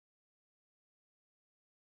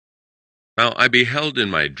Now I beheld in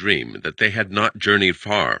my dream that they had not journeyed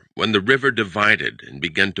far, when the river divided and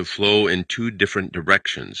began to flow in two different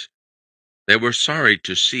directions. They were sorry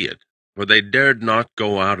to see it, for they dared not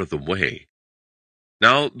go out of the way.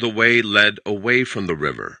 Now the way led away from the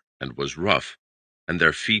river, and was rough, and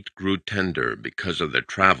their feet grew tender because of their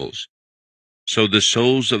travels. So the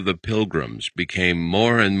souls of the pilgrims became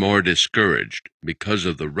more and more discouraged because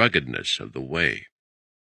of the ruggedness of the way.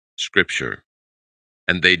 Scripture.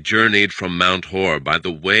 And they journeyed from Mount Hor by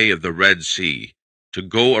the way of the Red Sea, to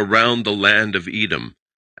go around the land of Edom,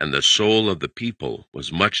 and the soul of the people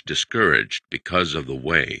was much discouraged because of the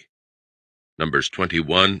way. Numbers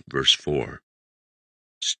 21, verse 4.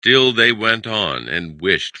 Still they went on and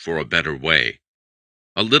wished for a better way.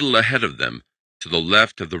 A little ahead of them, to the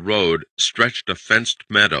left of the road, stretched a fenced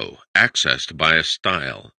meadow, accessed by a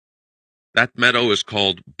stile. That meadow is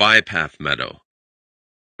called By Path Meadow.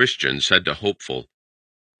 Christian said to Hopeful,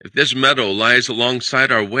 "If this meadow lies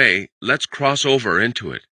alongside our way, let's cross over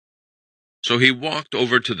into it." So he walked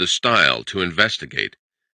over to the stile to investigate,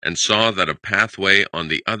 and saw that a pathway on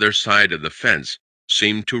the other side of the fence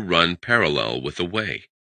seemed to run parallel with the way.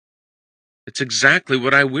 "It's exactly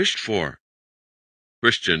what I wished for."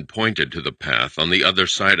 Christian pointed to the path on the other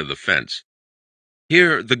side of the fence.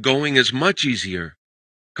 "Here the going is much easier.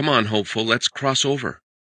 Come on, Hopeful, let's cross over."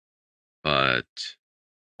 But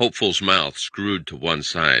Hopeful's mouth screwed to one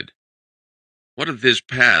side. What if this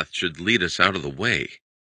path should lead us out of the way?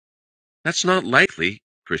 "That's not likely,"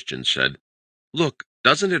 Christian said. "Look,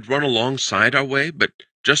 doesn't it run alongside our way, but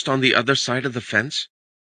just on the other side of the fence?"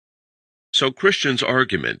 So Christian's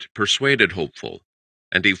argument persuaded Hopeful,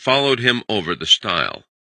 and he followed him over the stile.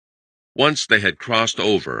 Once they had crossed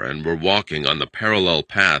over and were walking on the parallel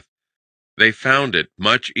path, they found it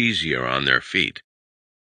much easier on their feet.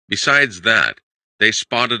 Besides that, they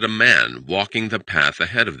spotted a man walking the path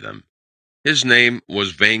ahead of them. His name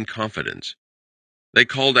was Vain Confidence. They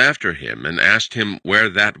called after him and asked him where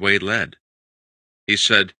that way led. He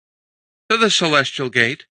said, "To the Celestial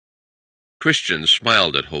Gate." Christian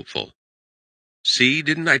smiled at Hopeful. "See,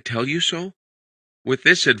 didn't I tell you so? With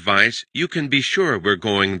this advice, you can be sure we're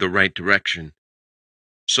going the right direction."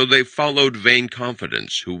 So they followed Vain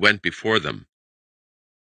Confidence, who went before them.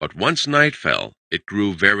 But once night fell, it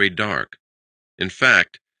grew very dark. In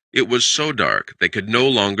fact, it was so dark they could no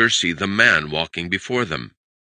longer see the man walking before them.